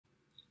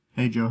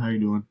Hey Joe, how you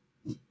doing?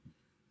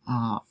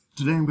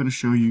 Today I'm going to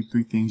show you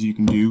 3 things you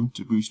can do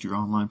to boost your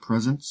online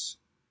presence.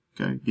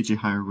 Okay, get you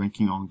higher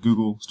ranking on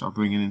Google, start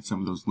bringing in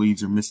some of those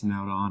leads you're missing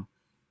out on,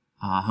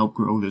 help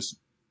grow this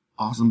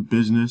awesome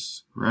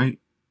business, right?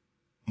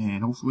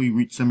 And hopefully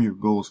reach some of your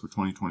goals for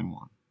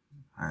 2021.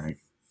 Alright,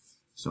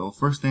 so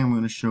first thing I'm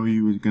going to show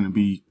you is going to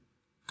be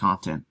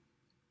content.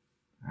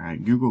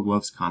 Alright, Google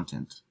loves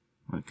content.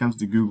 When it comes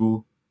to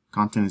Google,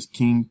 content is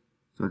king,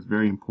 so it's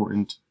very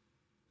important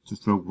to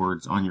throw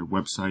words on your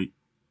website.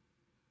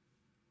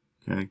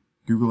 Okay,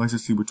 Google likes to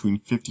see between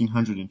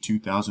 1,500 and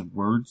 2,000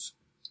 words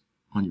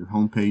on your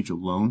homepage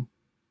alone.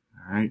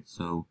 All right,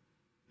 so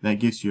that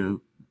gives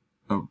you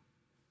an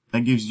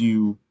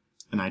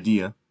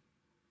idea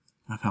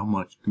of how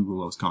much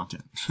Google loves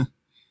content. All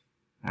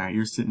right,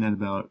 you're sitting at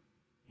about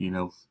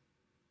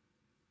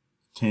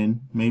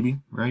 10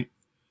 maybe, right?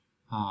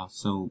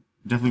 So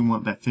definitely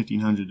want that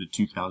 1,500 to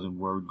 2,000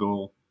 word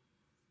goal.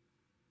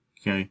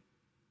 Okay.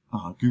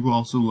 Google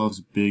also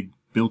loves big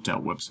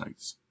built-out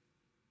websites.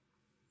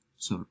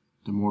 So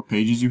the more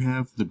pages you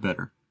have, the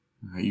better.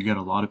 Right? You got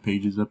a lot of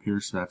pages up here,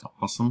 so that's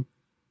awesome.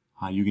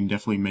 You can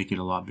definitely make it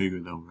a lot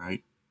bigger though,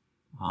 right?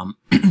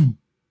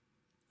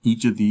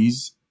 Each of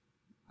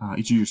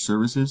your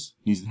services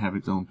needs to have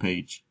its own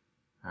page.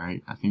 All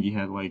right, I think you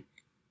have like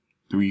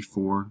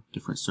 3-4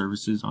 different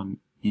services on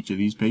each of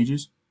these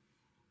pages.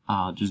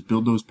 Just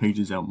build those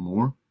pages out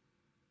more,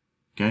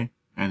 okay,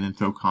 and then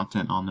throw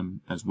content on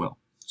them as well.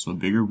 So a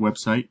bigger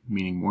website,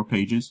 meaning more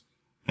pages,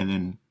 and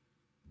then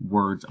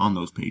words on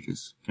those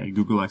pages. Okay,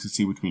 Google likes to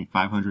see between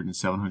 500 and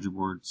 700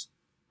 words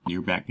on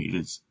your back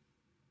pages.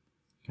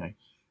 Okay,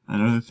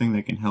 another thing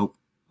that can help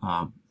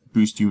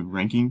boost you in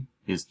ranking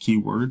is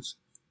keywords.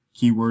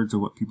 Keywords are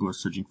what people are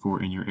searching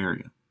for in your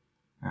area.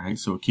 All right,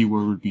 so a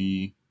keyword would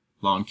be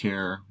lawn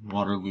care,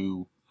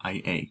 Waterloo,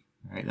 IA.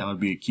 All right, that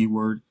would be a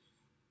keyword,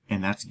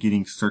 and that's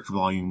getting search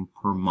volume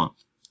per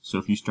month. So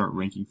if you start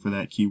ranking for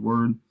that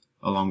keyword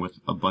along with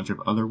a bunch of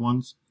other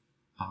ones,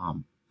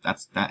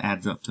 that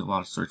adds up to a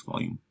lot of search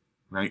volume,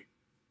 right?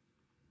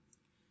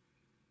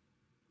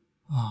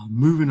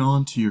 Moving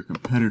on to your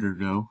competitor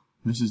though,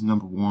 this is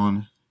number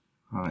 1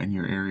 in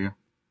your area.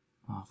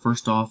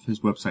 First off, his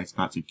website's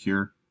not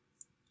secure.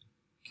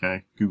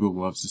 Okay, Google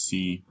loves to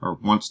see or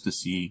wants to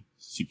see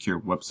secure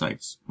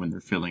websites when they're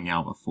filling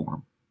out a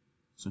form.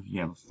 So if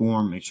you have a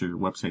form, make sure your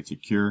website's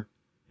secure.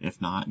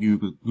 If not,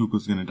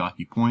 Google's going to dock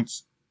you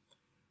points.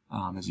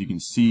 As you can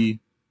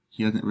see,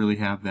 he doesn't really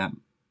have that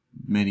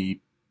many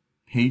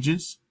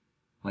pages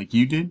like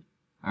you did.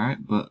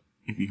 Alright, but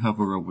if you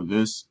hover over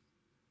this,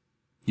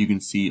 you can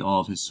see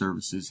all of his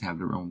services have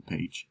their own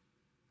page.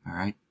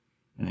 Alright,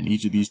 and then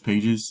each of these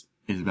pages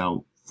is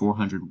about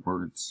 400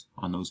 words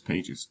on those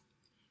pages.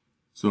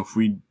 So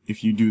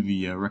if you do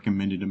the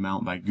recommended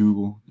amount by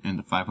Google and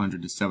the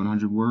 500 to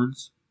 700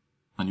 words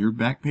on your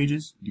back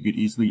pages, you could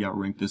easily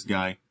outrank this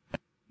guy.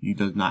 He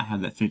does not have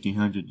that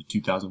 1,500 to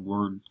 2,000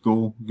 word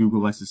goal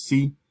Google likes to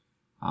see.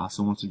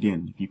 So once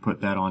again, if you put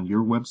that on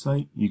your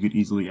website, you could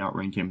easily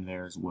outrank him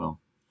there as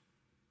well.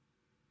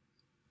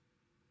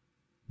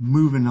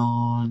 Moving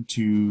on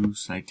to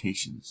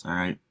citations.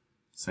 Alright,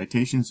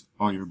 citations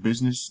are your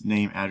business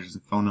name, address,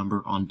 and phone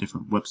number on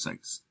different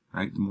websites.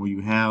 Right, the more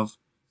you have,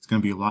 it's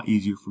going to be a lot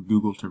easier for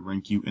Google to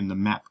rank you in the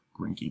map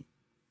ranking.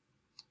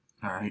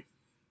 Alright,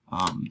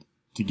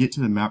 to get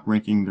to the map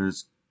ranking,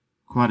 there's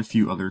quite a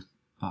few other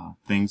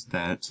things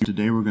that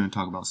today we're going to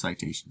talk about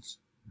citations.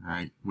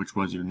 Alright, which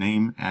was your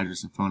name,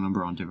 address, and phone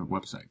number on different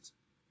websites.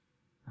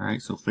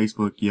 Alright, so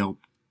Facebook, Yelp,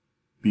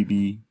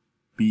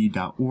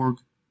 BBB.org,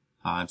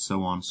 and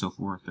so on and so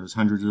forth. There's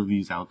hundreds of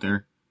these out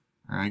there.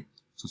 Alright,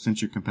 so since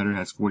your competitor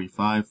has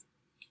 45,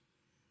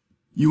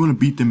 you want to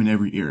beat them in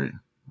every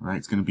area. Alright,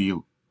 it's going to be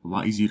a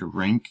lot easier to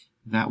rank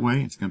that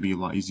way. It's going to be a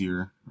lot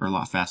easier, or a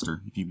lot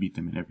faster, if you beat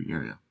them in every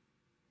area.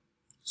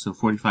 So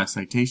 45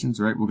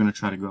 citations, right? We're going to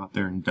try to go out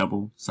there and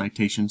double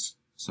citations.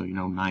 So,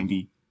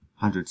 90,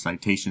 100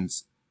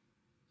 citations.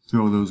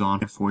 Throw those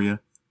on for you.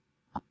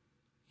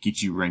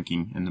 Get you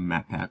ranking in the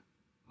map pack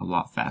a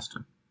lot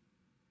faster.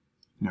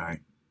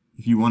 Alright.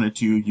 If you wanted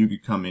to, you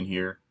could come in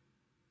here,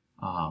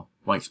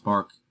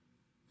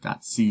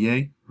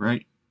 whitespark.ca,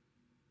 right?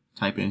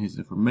 Type in his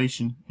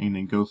information and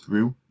then go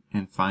through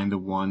and find the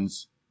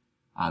ones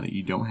that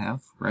you don't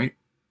have, right?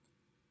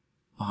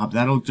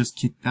 That'll just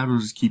keep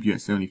you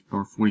at 70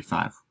 or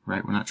 45,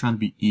 right? We're not trying to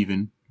be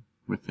even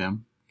with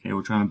them. Okay,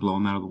 we're trying to blow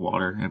them out of the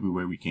water every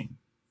way we can.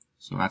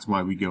 So that's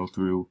why we go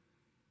through,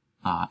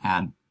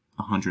 add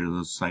 100 of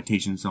those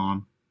citations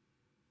on,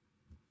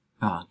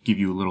 give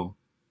you a little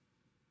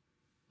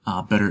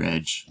better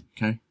edge.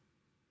 Okay.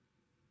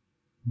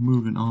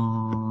 Moving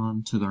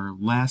on to our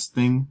last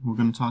thing we're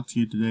going to talk to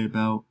you today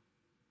about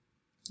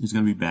is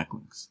going to be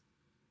backlinks.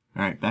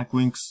 All right,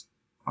 backlinks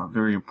are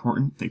very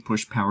important. They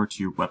push power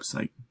to your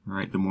website. All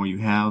right, the more you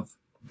have,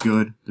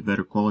 good. The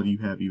better quality you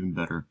have, even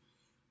better.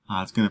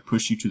 It's going to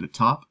push you to the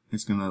top.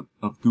 It's going to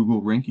of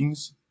Google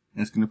rankings,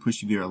 and it's going to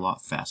push you there a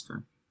lot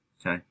faster.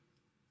 Okay,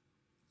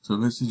 so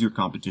this is your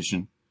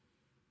competition.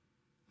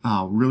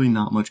 Really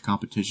not much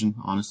competition,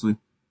 honestly.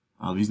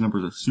 These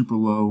numbers are super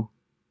low.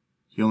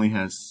 He only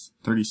has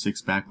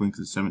 36 backlinks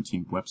and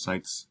 17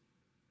 websites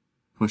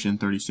push in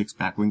 36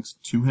 backlinks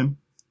to him.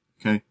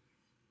 Okay.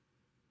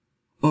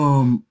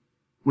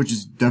 Which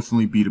is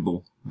definitely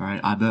beatable.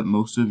 Alright, I bet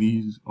most of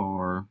these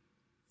are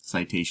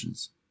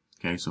citations.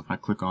 Okay, so if I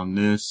click on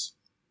this,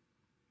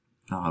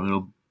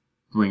 it'll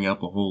bring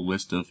up a whole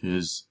list of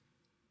his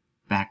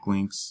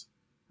backlinks.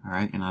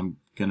 Alright, and I'm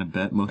gonna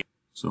bet most.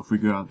 So if we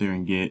go out there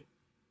and get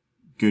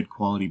good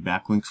quality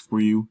backlinks for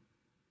you,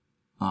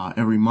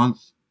 every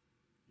month,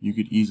 you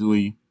could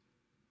easily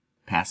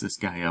pass this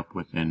guy up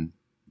within,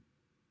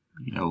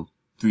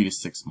 3 to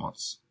 6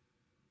 months.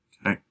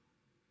 Okay.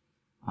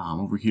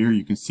 Over here,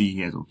 you can see he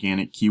has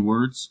organic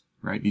keywords,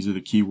 right? These are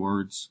the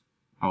keywords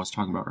I was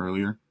talking about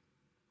earlier.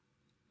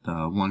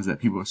 The ones that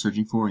people are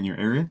searching for in your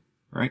area,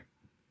 right?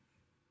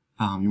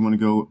 You want to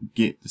go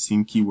get the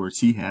same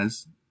keywords he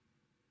has,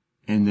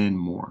 and then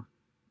more,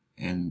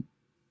 and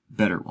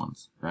better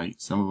ones,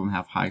 right? Some of them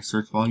have high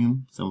search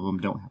volume, some of them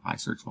don't have high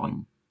search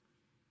volume.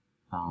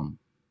 And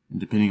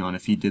depending on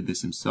if he did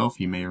this himself,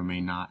 he may or may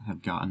not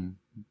have gotten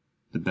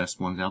the best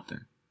ones out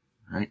there,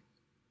 right?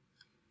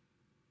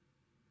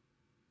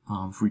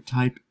 If we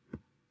type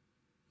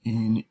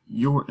in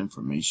your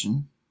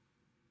information,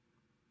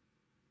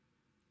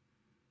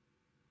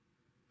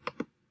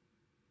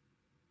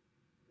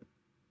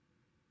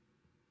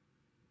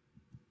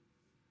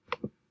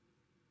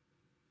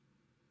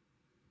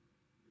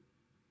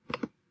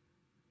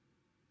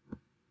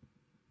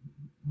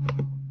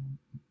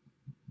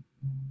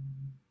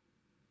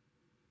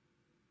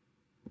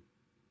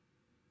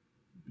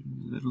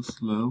 being a little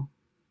slow,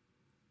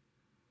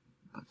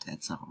 but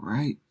that's all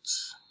right.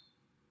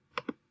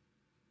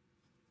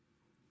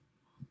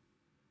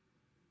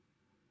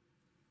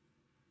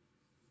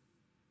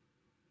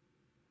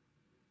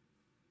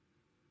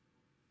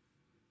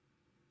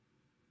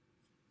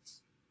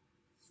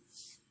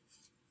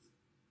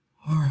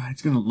 Alright,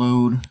 it's going to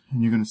load,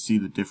 and you're going to see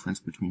the difference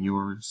between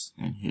yours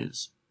and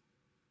his.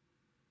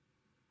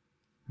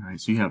 Alright,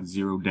 so you have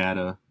 0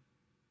 data,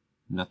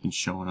 nothing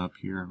showing up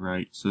here,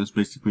 right? So this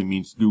basically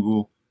means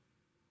Google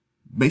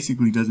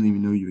basically doesn't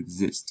even know you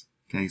exist.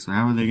 Okay, so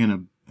how are they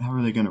gonna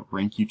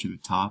rank you to the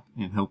top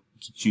and help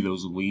get you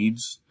those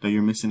leads that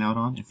you're missing out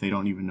on if they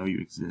don't even know you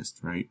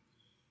exist, right?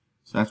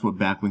 So that's what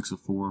backlinks are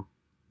for.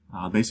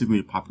 Basically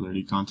a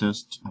popularity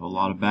contest. Have a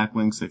lot of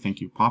backlinks. They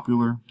think you're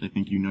popular. They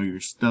think you know your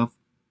stuff.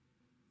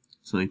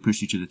 So they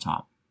push you to the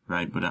top,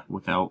 right? But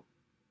without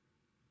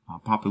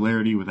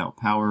popularity, without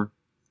power,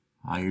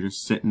 you're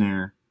just sitting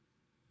there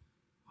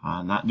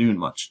not doing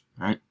much,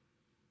 right?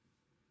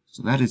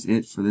 So that is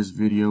it for this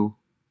video.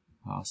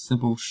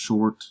 Simple,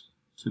 short,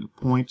 to the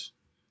point.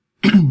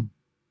 I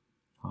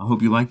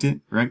hope you liked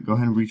it, right? Go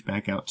ahead and reach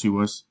back out to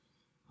us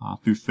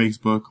through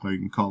Facebook, or you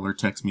can call or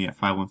text me at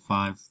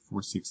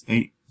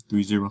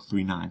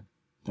 515-468-3039.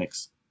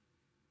 Thanks.